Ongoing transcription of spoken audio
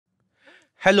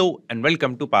Hello and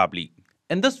welcome to Pabbly.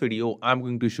 In this video, I'm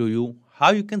going to show you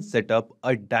how you can set up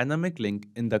a dynamic link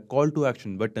in the call to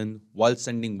action button while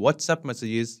sending WhatsApp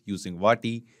messages using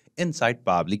WATI inside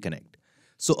Pabbly Connect.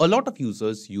 So a lot of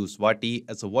users use WATI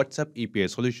as a WhatsApp API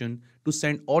solution to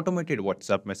send automated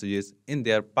WhatsApp messages in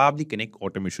their Pabbly Connect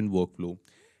automation workflow.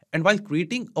 And while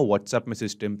creating a WhatsApp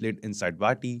message template inside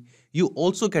WATI, you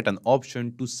also get an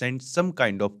option to send some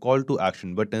kind of call to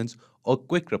action buttons or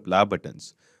quick reply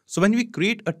buttons. So when we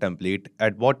create a template,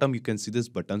 at bottom you can see this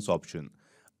buttons option.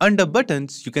 Under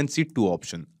buttons, you can see two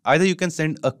options. Either you can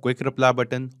send a quick reply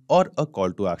button or a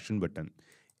call to action button.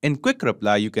 In quick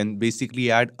reply, you can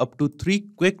basically add up to 3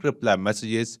 quick reply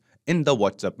messages in the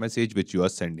WhatsApp message which you are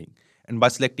sending. And by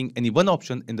selecting any one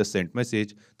option in the sent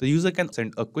message, the user can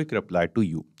send a quick reply to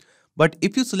you. But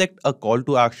if you select a call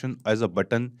to action as a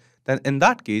button, then in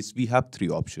that case, we have 3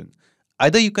 options.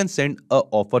 Either you can send a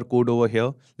offer code over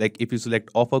here, like if you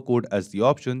select offer code as the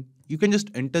option, you can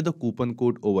just enter the coupon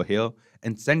code over here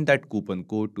and send that coupon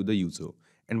code to the user.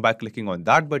 And by clicking on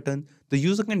that button, the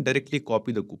user can directly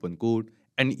copy the coupon code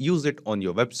and use it on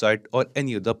your website or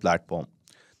any other platform.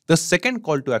 The second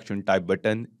call to action type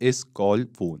button is call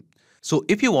phone. So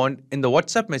if you want, in the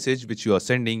WhatsApp message which you are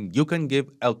sending, you can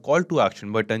give a call to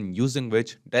action button using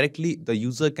which directly the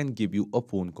user can give you a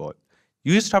phone call.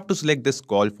 You just have to select this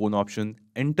call phone option,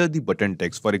 enter the button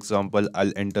text. For example,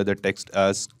 I'll enter the text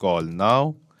as call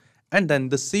now, and then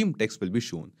the same text will be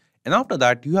shown. And after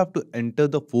that, you have to enter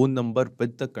the phone number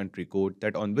with the country code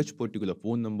that on which particular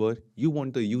phone number you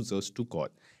want the users to call.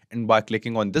 And by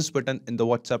clicking on this button in the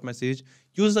WhatsApp message,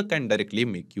 user can directly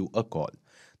make you a call.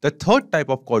 The third type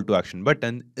of call to action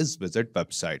button is visit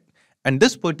website. And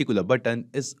this particular button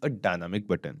is a dynamic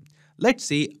button. Let's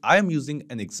say I am using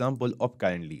an example of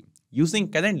Calendly. Using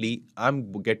Calendly,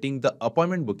 I'm getting the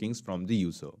appointment bookings from the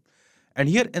user. And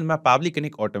here in my Pabbly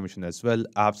Connect automation as well,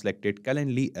 I have selected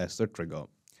Calendly as the trigger.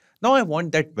 Now I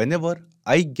want that whenever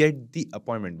I get the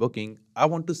appointment booking, I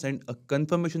want to send a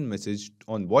confirmation message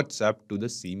on WhatsApp to the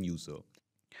same user.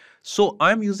 So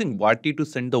I'm using WATI to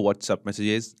send the WhatsApp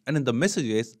messages, and in the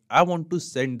messages, I want to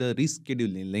send the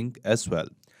rescheduling link as well.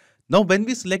 Now when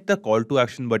we select the call to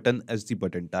action button as the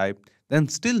button type, then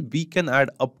still we can add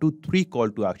up to 3 call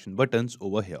to action buttons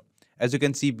over here. As you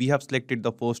can see, we have selected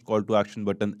the first call to action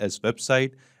button as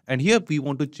website, and here we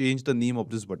want to change the name of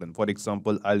this button. For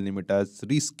example, I'll name it as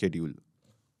reschedule.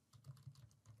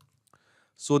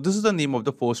 So this is the name of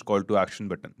the first call to action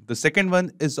button. The second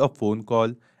one is a phone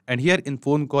call, and here in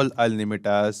phone call, I'll name it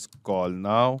as call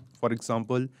now, for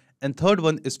example. And third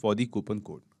one is for the coupon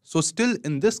code. So still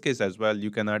in this case as well, you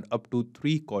can add up to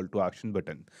 3 call to action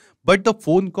button. But the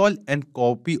phone call and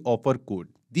copy offer code,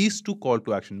 these 2 call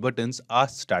to action buttons are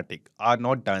static, are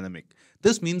not dynamic.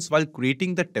 This means while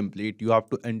creating the template, you have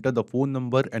to enter the phone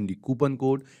number and the coupon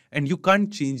code, and you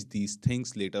can't change these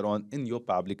things later on in your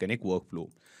Pabbly Connect workflow.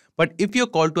 But if your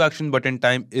call to action button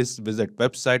time is visit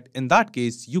website, in that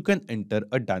case, you can enter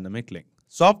a dynamic link.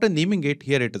 So after naming it,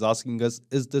 here it is asking us,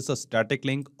 is this a static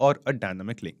link or a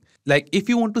dynamic link? Like if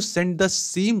you want to send the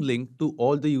same link to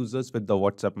all the users with the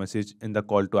WhatsApp message in the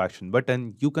call to action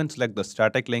button, you can select the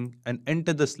static link and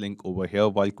enter this link over here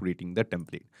while creating the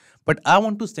template. But I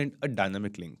want to send a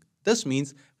dynamic link. This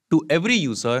means to every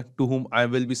user to whom I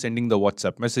will be sending the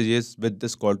WhatsApp messages with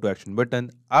this call to action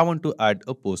button, I want to add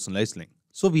a personalized link.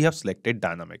 So we have selected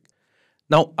dynamic.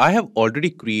 Now I have already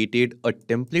created a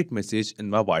template message in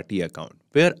my WATI account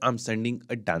where I'm sending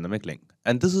a dynamic link.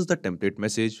 And this is the template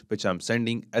message which I'm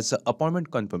sending as an appointment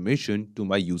confirmation to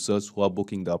my users who are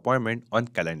booking the appointment on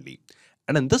Calendly.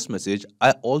 And in this message,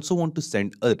 I also want to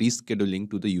send a rescheduling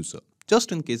to the user,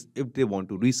 just in case if they want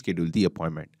to reschedule the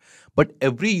appointment. But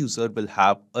every user will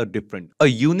have a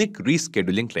unique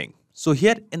rescheduling link. So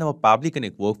here in our Pabbly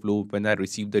Connect workflow, when I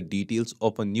receive the details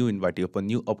of a new invitee of a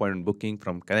new appointment booking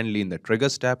from Calendly in the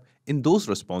triggers tab, in those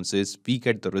responses, we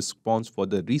get the response for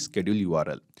the reschedule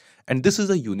URL. And this is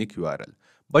a unique URL.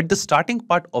 But the starting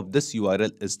part of this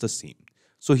URL is the same.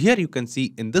 So here you can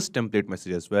see in this template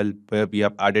message as well, where we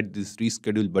have added this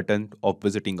reschedule button of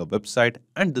visiting a website,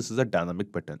 and this is a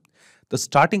dynamic button. The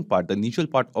starting part, the initial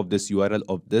part of this URL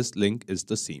of this link is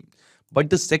the same. But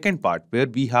the second part where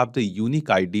we have the unique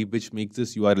ID which makes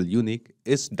this URL unique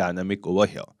is dynamic over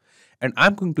here. And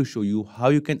I'm going to show you how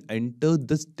you can enter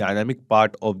this dynamic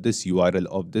part of this URL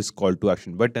of this call to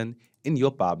action button in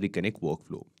your Pabbly Connect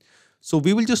workflow. So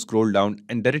we will just scroll down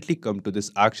and directly come to this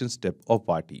action step of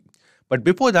WATI. But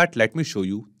before that, let me show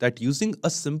you that using a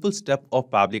simple step of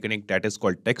Pabbly Connect that is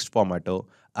called text formatter,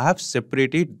 I have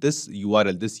separated this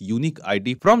URL, this unique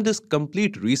ID from this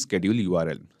complete reschedule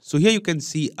URL. So here you can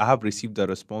see I have received the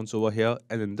response over here,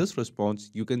 and in this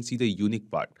response, you can see the unique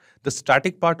part. The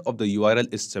static part of the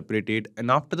URL is separated,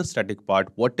 and after the static part,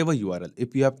 whatever URL,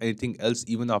 if you have anything else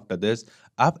even after this,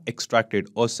 I've extracted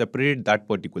or separated that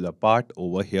particular part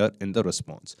over here in the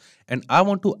response. And I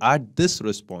want to add this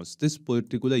response, this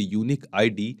particular unique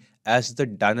ID as the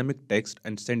dynamic text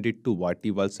and send it to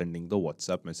WATI while sending the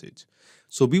WhatsApp message.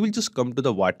 So we will just come to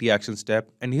the WATI Actions tab,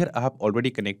 and here I have already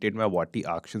connected my WATI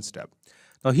Actions tab.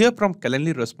 Now here from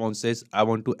Calendly responses, I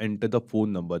want to enter the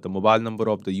phone number, the mobile number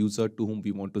of the user to whom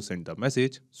we want to send the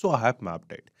message. So I have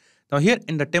mapped it. Now here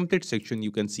in the template section,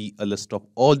 you can see a list of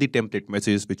all the template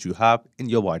messages which you have in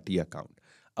your WATI account.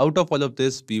 Out of all of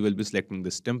this, we will be selecting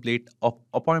this template of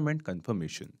appointment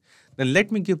confirmation. Then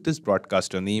let me give this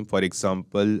broadcaster name, for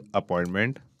example,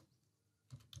 appointment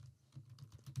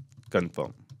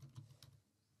confirm.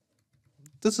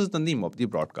 This is the name of the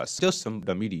broadcast, just some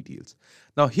dummy details.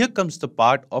 Now here comes the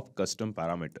part of custom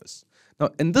parameters. Now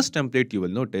in this template, you will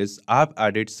notice I have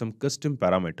added some custom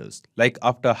parameters. Like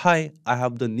after hi, I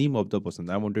have the name of the person.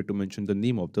 I wanted to mention the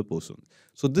name of the person.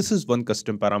 So this is one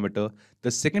custom parameter.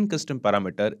 The second custom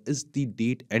parameter is the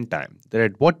date and time. That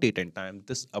at what date and time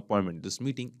this appointment, this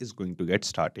meeting is going to get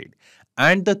started.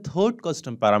 And the third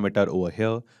custom parameter over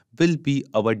here will be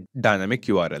our dynamic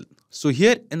URL. So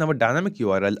here in our dynamic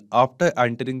URL, after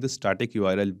entering the static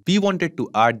URL, we wanted to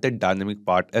add the dynamic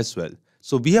part as well.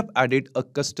 So we have added a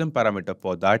custom parameter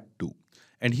for that too.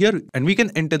 And we can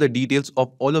enter the details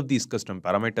of all of these custom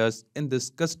parameters in this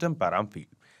custom param field.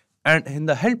 And in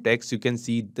the help text, you can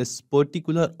see this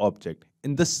particular object.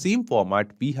 In the same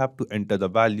format, we have to enter the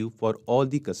value for all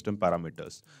the custom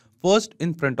parameters. First,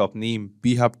 in front of name,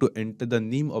 we have to enter the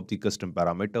name of the custom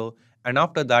parameter. And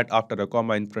after that, after a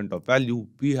comma in front of value,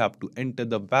 we have to enter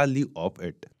the value of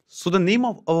it. So the name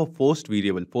of our first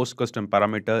variable, first custom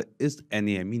parameter is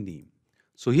NAME name.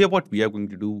 So here what we are going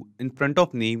to do, in front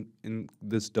of name, in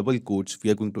this double quotes,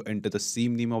 we are going to enter the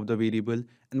same name of the variable.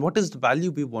 And what is the value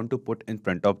we want to put in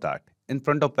front of that? In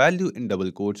front of value in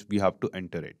double quotes, we have to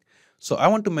enter it. So I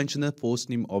want to mention the first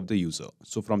name of the user.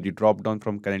 So from the drop down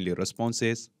from Calendly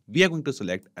responses, we are going to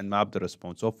select and map the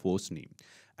response of first name.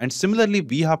 And similarly,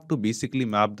 we have to basically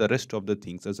map the rest of the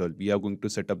things as well. We are going to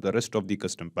set up the rest of the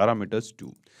custom parameters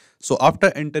too. So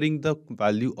after entering the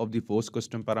value of the first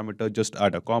custom parameter, just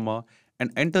add a comma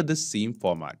and enter this same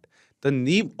format. The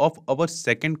name of our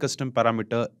second custom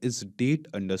parameter is date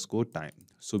underscore time.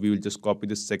 So we will just copy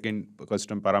this second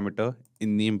custom parameter.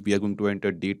 In name, we are going to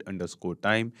enter date underscore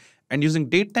time. And using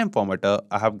date time formatter,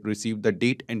 I have received the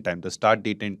date and time, the start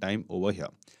date and time over here.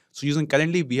 So using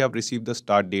Calendly, we have received the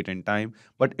start date and time,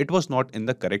 but it was not in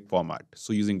the correct format.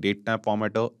 So using date time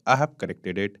formatter, I have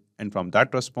corrected it. And from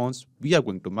that response, we are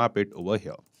going to map it over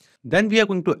here. Then we are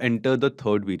going to enter the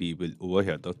third variable over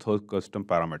here, the third custom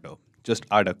parameter. Just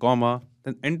add a comma,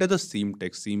 then enter the same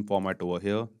text, same format over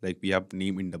here, like we have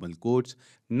name in double quotes.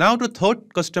 Now the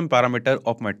third custom parameter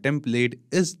of my template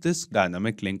is this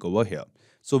dynamic link over here.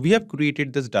 So we have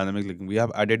created this dynamic link. We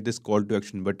have added this call to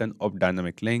action button of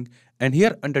dynamic link. And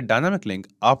here under dynamic link,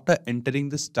 after entering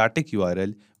the static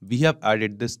URL, we have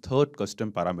added this third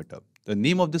custom parameter. The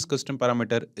name of this custom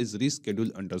parameter is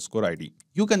reschedule underscore ID.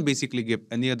 You can basically give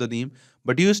any other name,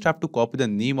 but you just have to copy the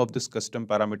name of this custom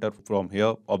parameter from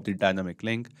here of the dynamic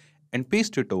link and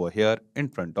paste it over here in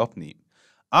front of name.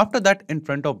 After that, in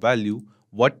front of value,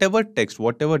 whatever text,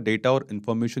 whatever data or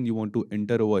information you want to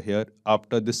enter over here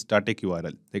after this static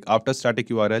URL, like after static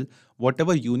URL,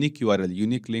 whatever unique URL,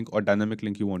 unique link or dynamic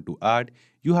link you want to add,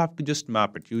 you have to just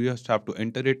map it. You just have to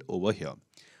enter it over here.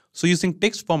 So using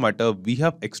text formatter, we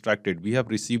have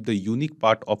received the unique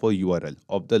part of a URL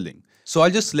of the link. So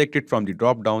I'll just select it from the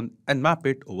drop down and map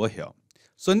it over here.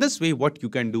 So in this way, what you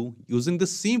can do, using the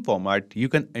same format, you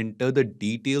can enter the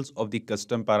details of the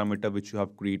custom parameter which you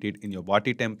have created in your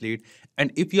WATI template.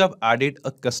 And if you have added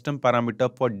a custom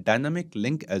parameter for dynamic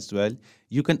link as well,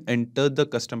 you can enter the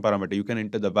custom parameter. You can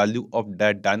enter the value of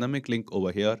that dynamic link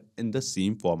over here in the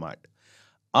same format.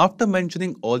 After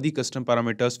mentioning all the custom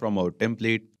parameters from our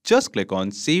template, just click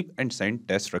on Save and Send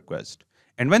Test Request.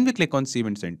 And when we click on Save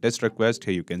and Send Test Request,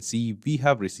 here you can see we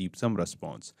have received some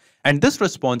response. And this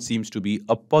response seems to be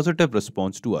a positive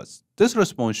response to us. This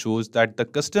response shows that the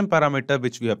custom parameter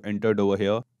which we have entered over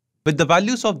here, with the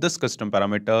values of this custom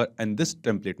parameter and this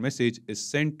template message is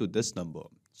sent to this number.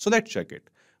 So let's check it.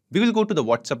 We will go to the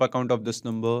WhatsApp account of this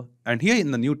number, and here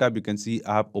in the new tab you can see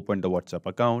I have opened the WhatsApp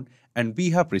account and we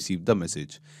have received the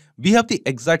message. We have the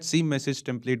exact same message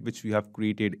template which we have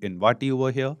created in WATI over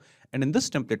here, and in this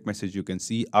template message you can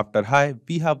see after hi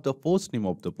we have the first name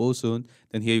of the person,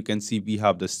 then here you can see we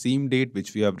have the same date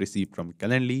which we have received from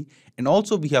Calendly, and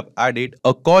also we have added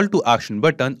a call to action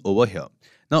button over here.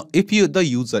 Now, if you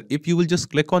will just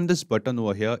click on this button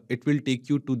over here, it will take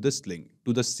you to this link,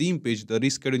 to the same page, the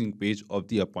rescheduling page of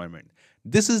the appointment.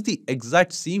 This is the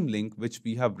exact same link which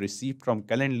we have received from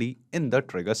Calendly in the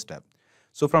triggers tab.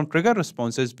 So from trigger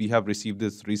responses, we have received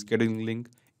this rescheduling link.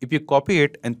 If you copy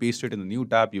it and paste it in the new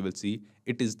tab, you will see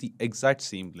it is the exact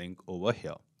same link over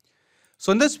here.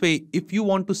 So in this way, if you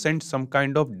want to send some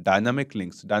kind of dynamic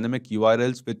links, dynamic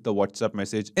URLs with the WhatsApp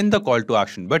message in the call to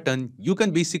action button, you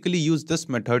can basically use this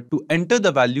method to enter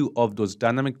the value of those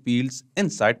dynamic fields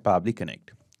inside Pabbly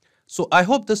Connect. So I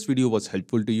hope this video was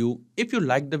helpful to you. If you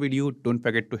liked the video, don't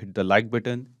forget to hit the like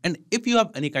button. And if you have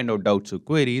any kind of doubts or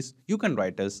queries, you can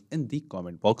write us in the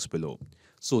comment box below.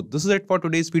 So this is it for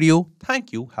today's video.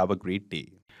 Thank you. Have a great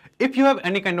day. If you have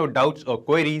any kind of doubts or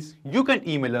queries, you can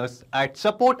email us at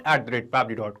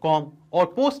support@pabbly.com or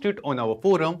post it on our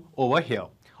forum over here.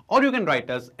 Or you can write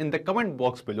us in the comment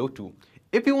box below too.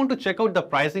 If you want to check out the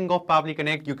pricing of Pabbly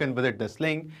Connect, you can visit this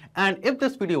link. And if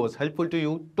this video was helpful to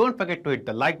you, don't forget to hit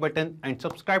the like button and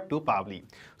subscribe to Pabbly.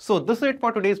 So this is it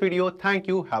for today's video. Thank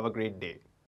you. Have a great day.